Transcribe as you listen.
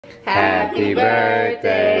Happy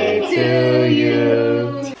birthday to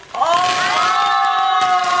you.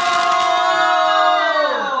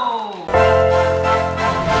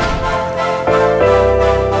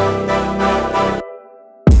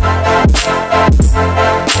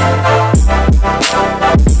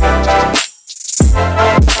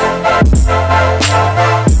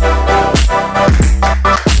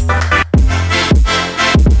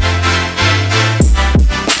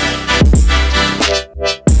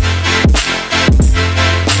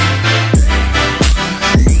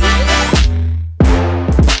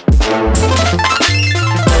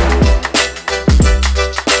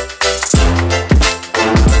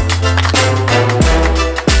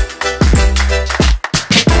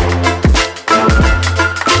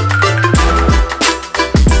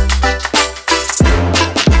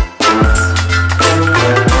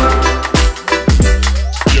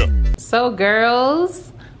 So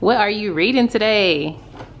girls, what are you reading today?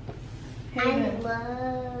 I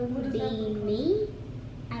love being me.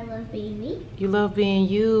 I love being me. You love being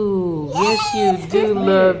you. Yes, you do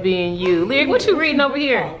love being you. Lyric, what you reading over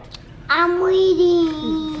here? I'm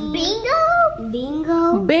reading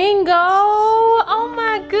Bingo. Bingo! Oh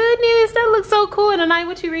my goodness, that looks so cool. Tonight,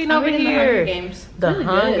 what you reading over here? The Hunger Games. The Really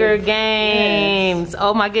Hunger good. Games. Yes.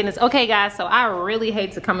 Oh my goodness. Okay guys, so I really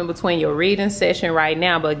hate to come in between your reading session right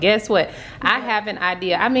now, but guess what? I have an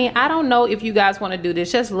idea. I mean, I don't know if you guys want to do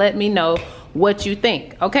this. Just let me know what you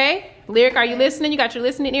think, okay? Lyric, are you listening? You got your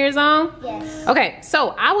listening ears on? Yes. Okay, so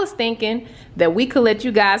I was thinking that we could let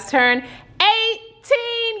you guys turn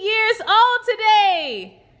 18 years old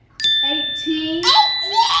today. 18?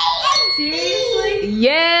 Seriously?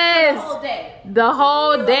 Yes. The whole day. The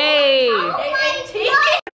whole day. Oh 18?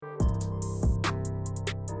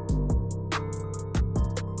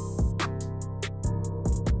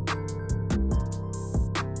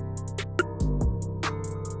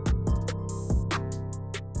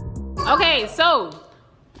 Okay, so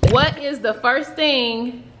what is the first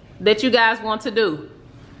thing that you guys want to do?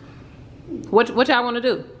 What y'all want to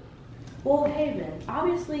do? Well, Haven,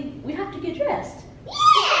 obviously, we have to get dressed. Yeah!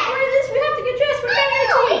 We have to get dressed. We're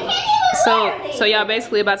 18. So y'all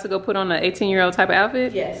basically about to go put on an 18-year-old type of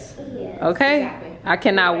outfit? Yes. Okay. Exactly. I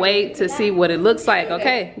cannot wait to see what it looks like.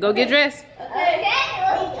 Okay, go get dressed.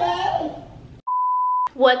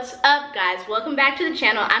 What's up, guys? Welcome back to the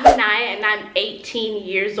channel. I'm Anaya and I'm 18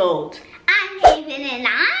 years old. I'm Haven and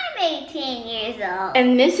I'm 18 years old.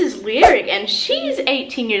 And this is Lyric and she's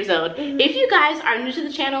 18 years old. If you guys are new to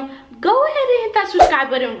the channel, go ahead and hit that subscribe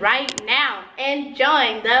button right now and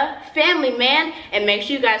join the family, man. And make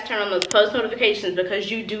sure you guys turn on those post notifications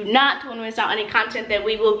because you do not want to miss out on any content that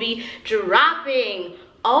we will be dropping.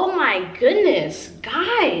 Oh my goodness,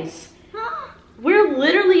 guys. We're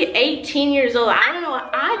literally 18 years old. I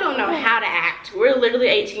don't know how to act. We're literally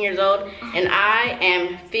 18 years old and I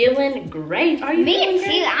am feeling great. Are you feeling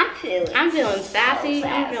great? I'm feeling sassy.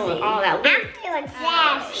 I'm feeling all that. I'm feeling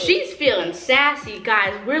sassy. She's feeling sassy,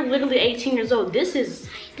 guys. We're literally 18 years old. This is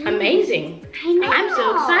amazing. I know. I'm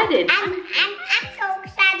so excited. I'm so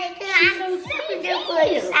excited too. I'm super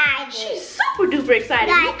duper excited. She's super duper excited.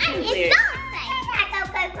 Guys, Me too, I'm Lyric. so excited. I go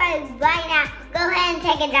crazy right now. Go ahead and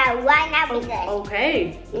take it down right now because.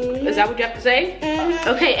 Okay. Is that what you have to say?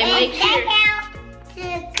 Okay, and make sure. Take out to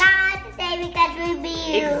God today because we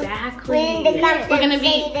be Exactly. we're gonna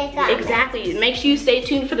be exactly. Make sure you stay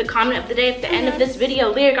tuned for the comment of the day at the end of this video.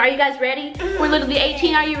 Lyric, are you guys ready? We're literally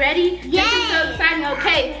 18. Are you ready? Yes. This is so exciting.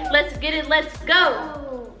 Okay, let's get it. Let's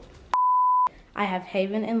go. I have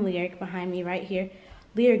Haven and Lyric behind me right here.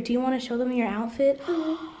 Lyric, do you want to show them your outfit?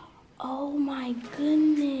 Oh my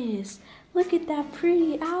goodness! Look at that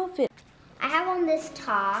pretty outfit. I have on this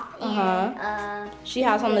top and She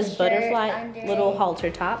has on this shirt butterfly under little it. halter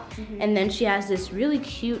top. And then she has this really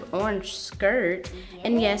cute orange skirt.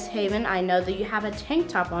 And yes, Haven, I know that you have a tank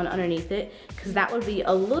top on underneath it because that would be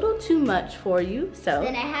a little too much for you. So,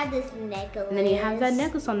 Then I have this necklace. and then you have that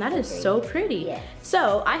necklace on. That is so pretty. Yes.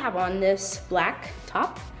 So I have on this black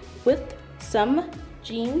top with some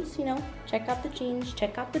jeans, you know, check out the jeans,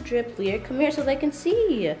 check out the drip. Lyric, come here so they can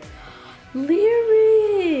see.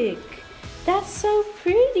 Lyric, that's so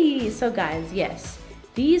pretty. So guys, yes,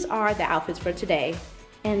 these are the outfits for today.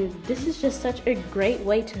 And this is just such a great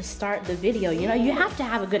way to start the video. You know, you have to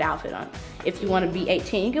have a good outfit on if you want to be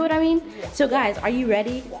 18. You get what I mean? So guys, are you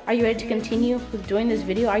ready? Are you ready to continue with doing this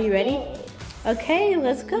video? Are you ready? Okay,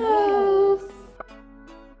 let's go.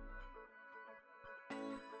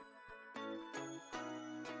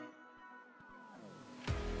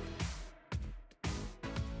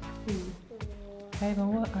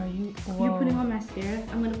 Haven, what are you? You're putting on mascara.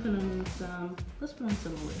 I'm gonna put on some. Let's put on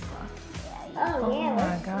some lip gloss. Oh yeah,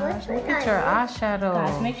 my let's gosh, look at your eyeshadow.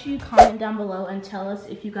 Guys, make sure you comment down below and tell us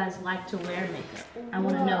if you guys like to wear makeup. I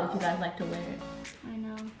want to know if you guys like to wear it. I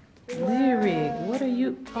know. Lyric, what are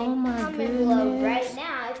you? Oh my Comment below right goodness.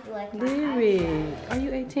 now if you like my Lyric, are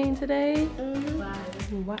you 18 today?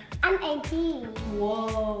 What? I'm 18.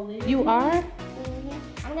 Whoa, You are?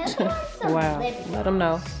 I'm gonna put on some Wow. lip Let them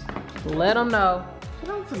know. Let them know. put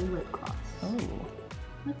on some lip gloss. Oh.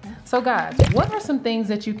 So guys, what are some things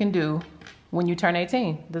that you can do when you turn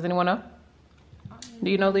 18? Does anyone know? Do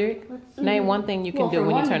you know, Lyric? Name one thing you can do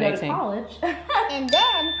when you turn 18. College. And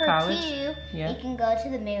then for College? 2, Yeah. you can go to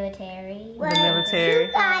the military. The military.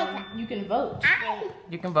 You guys, You can vote.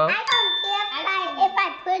 You can vote. I don't care if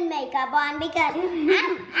I put makeup on because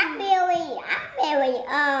I'm very,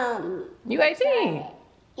 You 18.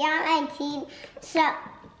 yeah, I'm 18. So, yeah,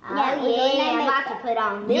 I'm about to put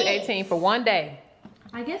on You this. 18 for one day.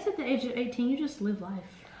 I guess at the age of 18, you just live life.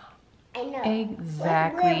 I know.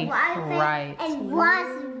 Exactly right. And Las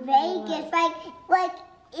Vegas, like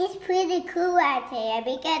it's pretty cool out there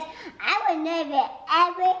because I would never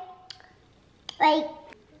ever like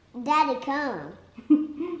Daddy come.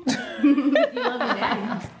 You love your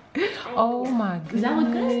daddy. Oh my goodness. Does that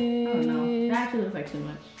look good? I don't know. That actually looks like too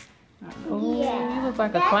much. Oh, Yeah. you look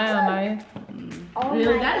like a That clown, looks- Naya. Oh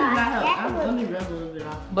Really, my that does not help. gosh, Let me rub a little bit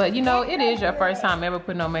off. But you know, it is your first time ever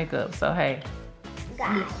putting on makeup. So hey,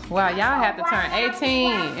 wow, y'all have to turn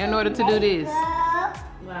 18 in order to do this. Wow,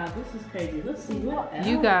 this is crazy. Let's see what else.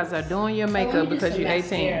 You guys are doing your makeup me just because some you're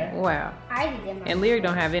 18. mascara. Wow. I already did my And Lyric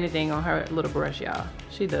don't have anything on her little brush, y'all.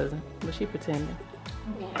 She doesn't, but she pretending.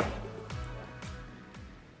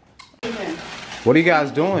 What are you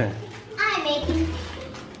guys doing? I'm making.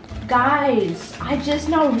 Guys, I just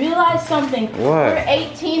now realized something. What? We're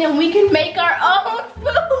 18 and we can make our own food.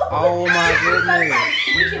 Oh my goodness.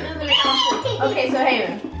 We can literally make our own food. Okay, so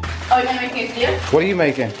Haven. Oh, you're gonna make quesadilla? What are you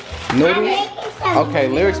making? Noodles? Okay,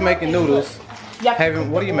 Lyric's making noodles. Yep. Haven,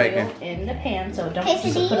 what are you Oil making? In the pan, so don't just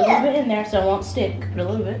put a Quesadilla. little bit in there so it won't stick. Put a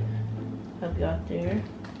little bit. I've got there.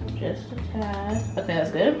 Just a tad. Okay, that's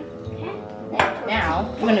good.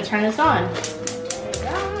 Now, I'm gonna turn this on.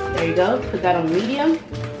 There you go. Put that on medium.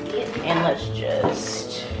 And let's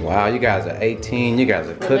just Wow, you guys are 18. You guys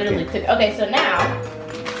are literally cooking. cook. Okay, so now,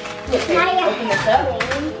 okay, open this up.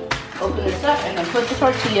 Open this up and then put the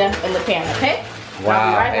tortilla in the pan, okay? I'll be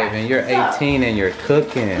Wow, right back. Haven, you're So, 18 and you're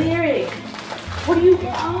cooking. Lyric, what do you,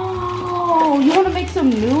 oh, you wanna make some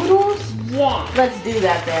noodles? Yeah. Let's do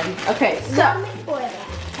that then. Okay, so, Pour that.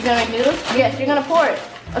 you're gonna make noodles? Yes, you're gonna pour it.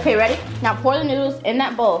 Okay, ready? Now pour the noodles in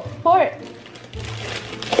that bowl. Pour it.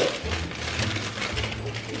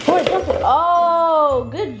 Pour it, dump it. Oh,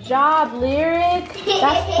 good job, Lyric.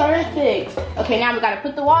 That's perfect. Okay, now we gotta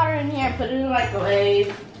put the water in here and put it in the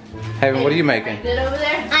microwave. Haven, what are you making? Good over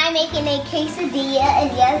there? I'm making a quesadilla,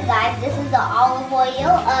 and yes, guys, this is the olive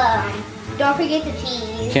oil. Don't forget the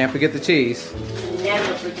cheese. Can't forget the cheese.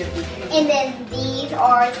 Never forget the cheese. And then these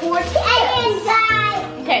are tortillas. And guys,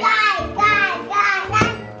 Okay. guys,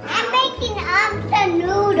 I'm making some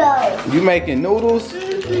noodles. You making noodles?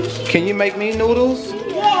 Can you make me noodles?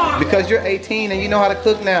 Yeah. Because you're 18 and you know how to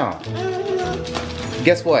cook now.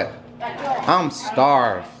 Guess what? I'm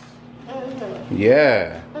starved.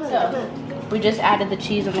 Yeah. So, we just added the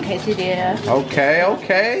cheese on the quesadilla. Okay,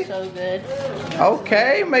 okay. So good.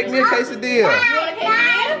 Okay, make me a quesadilla. You want a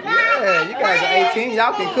quesadilla? Yeah, you guys are 18.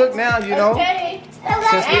 Y'all can cook now, you know. Okay.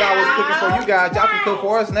 Since we always cooking for you guys, y'all can cook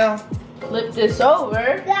for us now. Flip this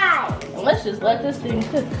over. Guys, And let's just let this thing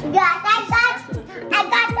cook. I got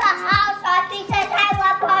the hot sauce because I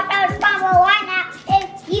love hot sauce from Moana. If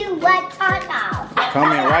you like hot sauce.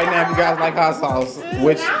 Comment right now if you guys like hot sauce,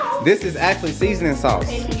 which this is actually seasoning sauce.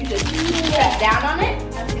 And you just put that down on it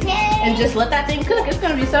Okay. and just let that thing cook. It's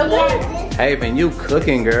gonna be so good. Haven, you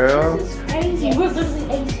cooking, girl. This is crazy. We're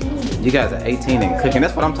literally 18. You guys are 18 and cooking.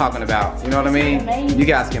 That's what I'm talking about. You know what I mean? You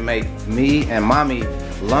guys can make me and mommy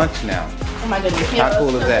lunch now. Oh my goodness. How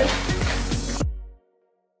cool is that?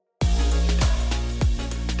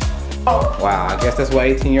 Wow, I guess that's what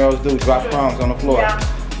 18-year-olds do, drop crumbs on the floor. Yeah.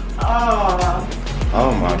 Oh,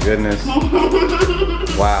 Oh my goodness.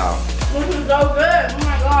 Wow. this is so good. Oh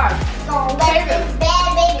my god. So let this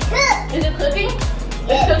bad baby cook. Is it cooking?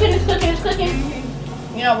 It's cooking, it's cooking, it's cooking.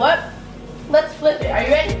 You know what? Let's flip it. Are you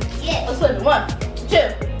ready? Yeah. Let's flip it. 1, 2, 3.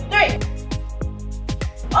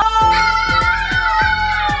 Oh!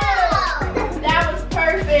 That was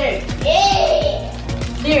perfect. Yeah.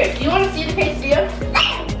 Lyric, do you want to see the quesadilla?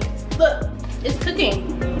 Look, it's cooking.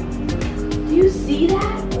 Do you see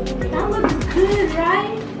that? That looks good,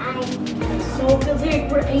 right? It's so good. Lyric,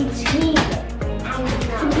 we're 18.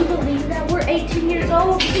 Can you believe that? We're 18 years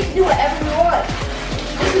old. We can do whatever we want.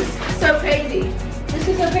 This is crazy. This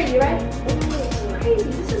is so crazy, right? This is crazy.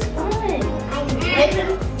 This is fun.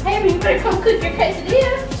 Hey, you better come cook your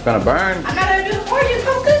quesadilla. It's gonna burn. I'm not gonna do it for you.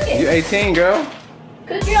 Come cook it. You 18, girl.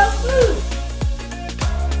 Cook your own food.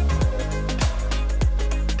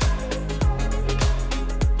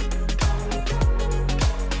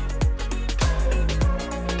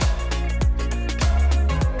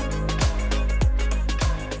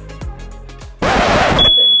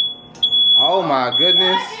 Oh my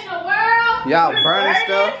goodness. What in the world? Y'all We're burning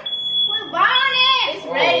stuff? We're burning. It's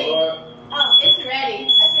ready. Lord. Oh, it's ready.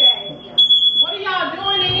 It's ready. What are y'all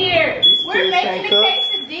doing in here? These We're kids making can't a cook.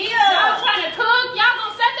 quesadilla. Y'all trying to cook? Y'all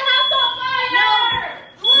gonna set the house on fire?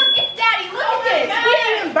 Look, it's Daddy. Look at this. God. We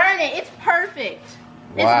didn't even burn it. It's perfect.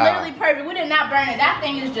 It's Wow. literally perfect. We did not burn it. That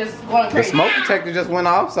thing is just going The crazy. smoke detector just went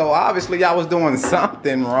off, so obviously y'all was doing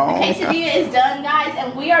something wrong. Quesadilla is done, guys,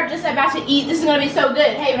 and we are just about to eat. This is gonna be so good.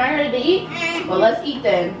 Hey, are you ready to eat? Well, let's eat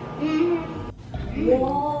then.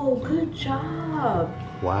 Whoa, good job.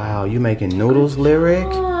 Wow, you making noodles, Lyric?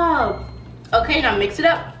 Oh. Okay, now mix it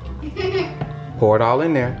up. Pour it all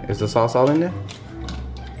in there. Is the sauce all in there?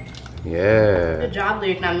 Yeah. Good job,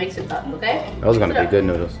 Lyric. Now mix it up, okay? Those are gonna be good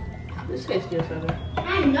noodles. This quesadilla is so good.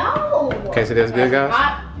 I know. Okay, so that's good, guys?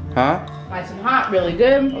 Hot, Huh? nice and hot, really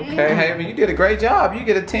good. Okay, Haven, you did a great job. You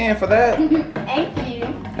get a 10 for that. Thank you.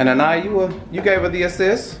 And Anaya, you gave her the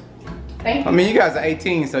assist. Thank I you. mean, you guys are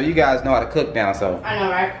 18, so you guys know how to cook now, so. I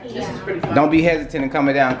know, right? This is pretty fun. Don't be hesitant in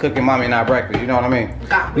coming down and cooking mommy and I breakfast, you know what I mean?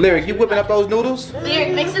 Stop. Lyric, you whipping up those noodles?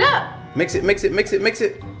 Lyric, mix it up. Mix it, mix it, mix it, mix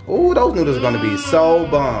it. Ooh, those noodles are gonna be so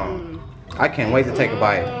bomb. I can't wait to take a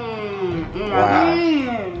bite. Wow.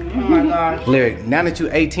 Oh my gosh. Lyric, now that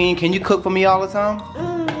you're 18, can you cook for me all the time? All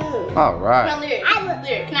Come on, right. Lyric.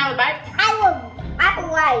 Lyric, can I have a bite? I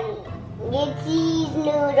will get these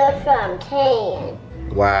noodles from 10.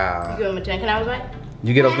 Wow. Give him a 10. Can I have a bite?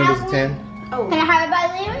 You get those noodles a 10? Oh, Can I have a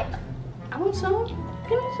bite, Lyric? I want some.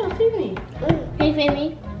 Give me some. Feed me. Can you feed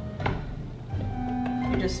me?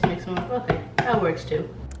 You just mix them up. Okay, that works too.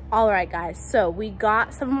 All right, guys. So we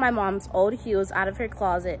got some of my mom's old heels out of her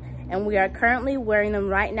closet, and we are currently wearing them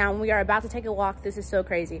right now. And we are about to take a walk. This is so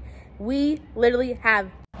crazy. We literally have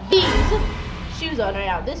these shoes on right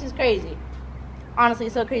now. This is crazy. Honestly,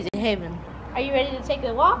 it's so crazy. Haven, are you ready to take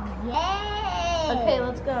a walk? Yay! Okay,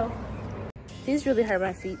 let's go. These really hurt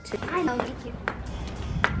my feet too. I know, me too.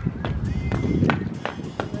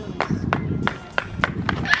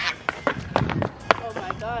 Oh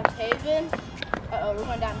my gosh, Haven. Uh-oh, we're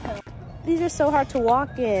going downhill. These are so hard to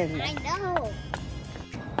walk in. I know.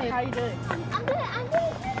 Hey, how you doing? I'm good.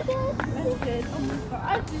 That's good. Oh my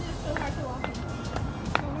gosh, these are so hard to walk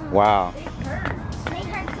in. Wow. They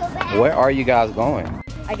hurt so bad. Where are you guys going?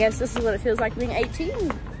 I guess this is what it feels like being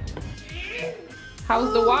 18. How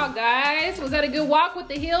was the walk, guys? Was that a good walk with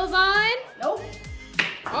the heels on? Nope.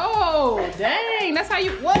 Oh, dang. That's how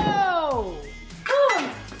you, whoa.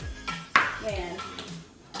 Man,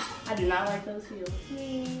 I do not like those heels.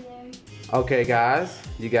 Okay, guys.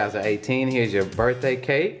 You guys are 18. Here's your birthday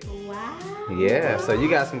cake. Wow. Yeah, so you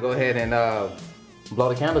guys can go ahead and blow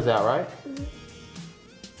the candles out, right?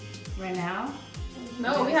 Right now?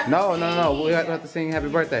 No, we have No. We have to sing happy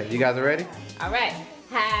birthday. You guys are ready? All right.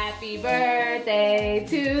 Happy birthday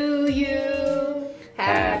to you.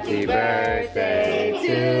 Happy birthday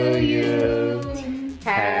to you.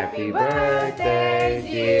 Happy birthday,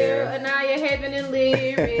 dear Anaya, Haven, and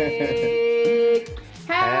Lyric.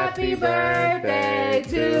 Happy birthday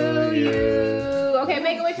to you. Okay,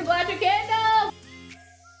 make a wish and blow out your candles.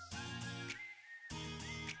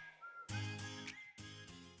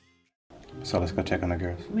 So let's go check on the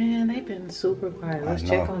girls. Man, they've been super quiet. Let's I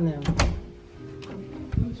check know. on them.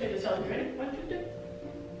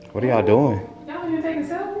 What are y'all doing? Y'all here taking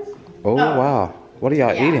selfies? Oh, wow. What are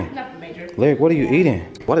y'all eating? Nothing major. Lyric, what are you eating?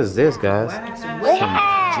 What is this, guys? We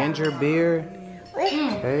have. Ginger beer.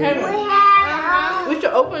 Hey. We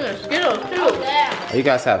should open the Skittles too. Oh, you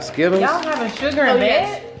guys have Skittles? Y'all having sugar Oh in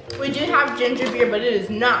bed? yes. We do have ginger beer, but it is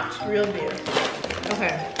not real beer.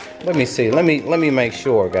 Okay. Let me see. Let me make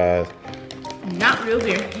sure, guys. Not real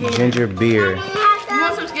beer. Ginger beer. You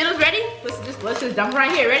want some Skittles? Ready? Let's just dump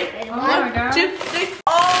right here. Ready? Oh my God. 2, 3.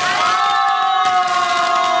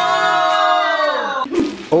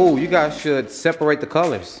 Oh, you guys should separate the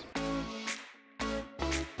colors.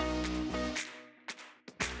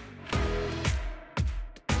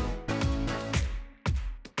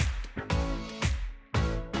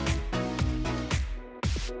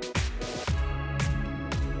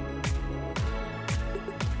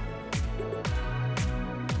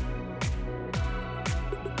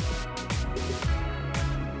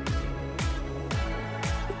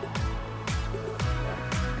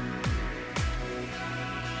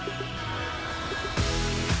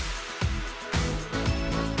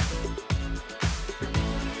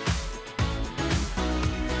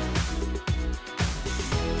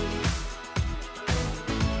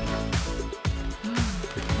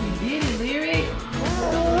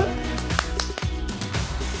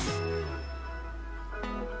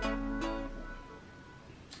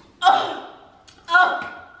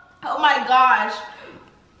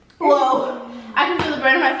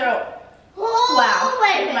 burning my throat. Wow,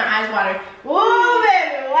 making my eyes water. Whoa,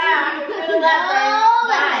 baby, wow, I can feel that burn.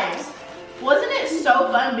 Nice. Wasn't it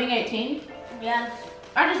so fun being 18? Yes.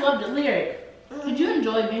 I just loved the lyric. Did you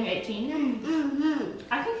enjoy being 18?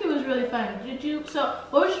 I think it was really fun. Did you? So,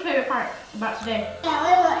 what was your favorite part about today?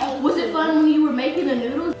 Was it fun when you were making the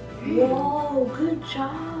noodles? Whoa, good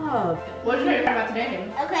job. What was your favorite part about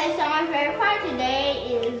today? Okay, so my favorite part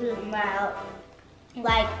today is about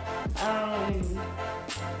like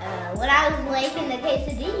when I was making the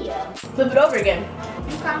quesadilla. Flip it over again.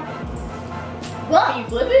 Can you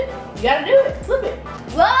flip it? You gotta do it. Flip it.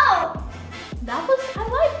 Whoa! That was, I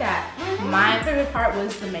like that. My favorite part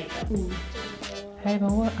was the makeup.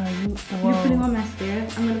 Haven, what are you? You're putting on mascara?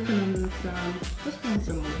 I'm gonna put on some, let's put on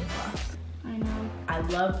some lip gloss. I know. I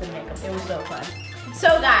love the makeup. It was so fun.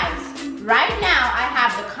 So guys, right now I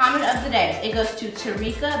have the comment of the day. It goes to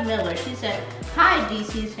Tarika Miller. She said, "Hi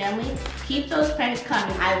DC's family. Keep those pranks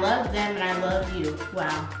coming. I love them and I love you."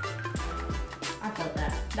 Wow. I felt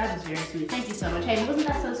that. That is very sweet. Thank you so much. Hey, wasn't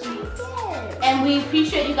that so sweet? Yes. And we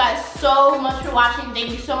appreciate you guys so much for watching. Thank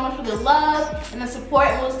you so much for the love and the support.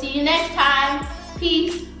 We'll see you next time.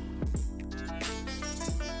 Peace.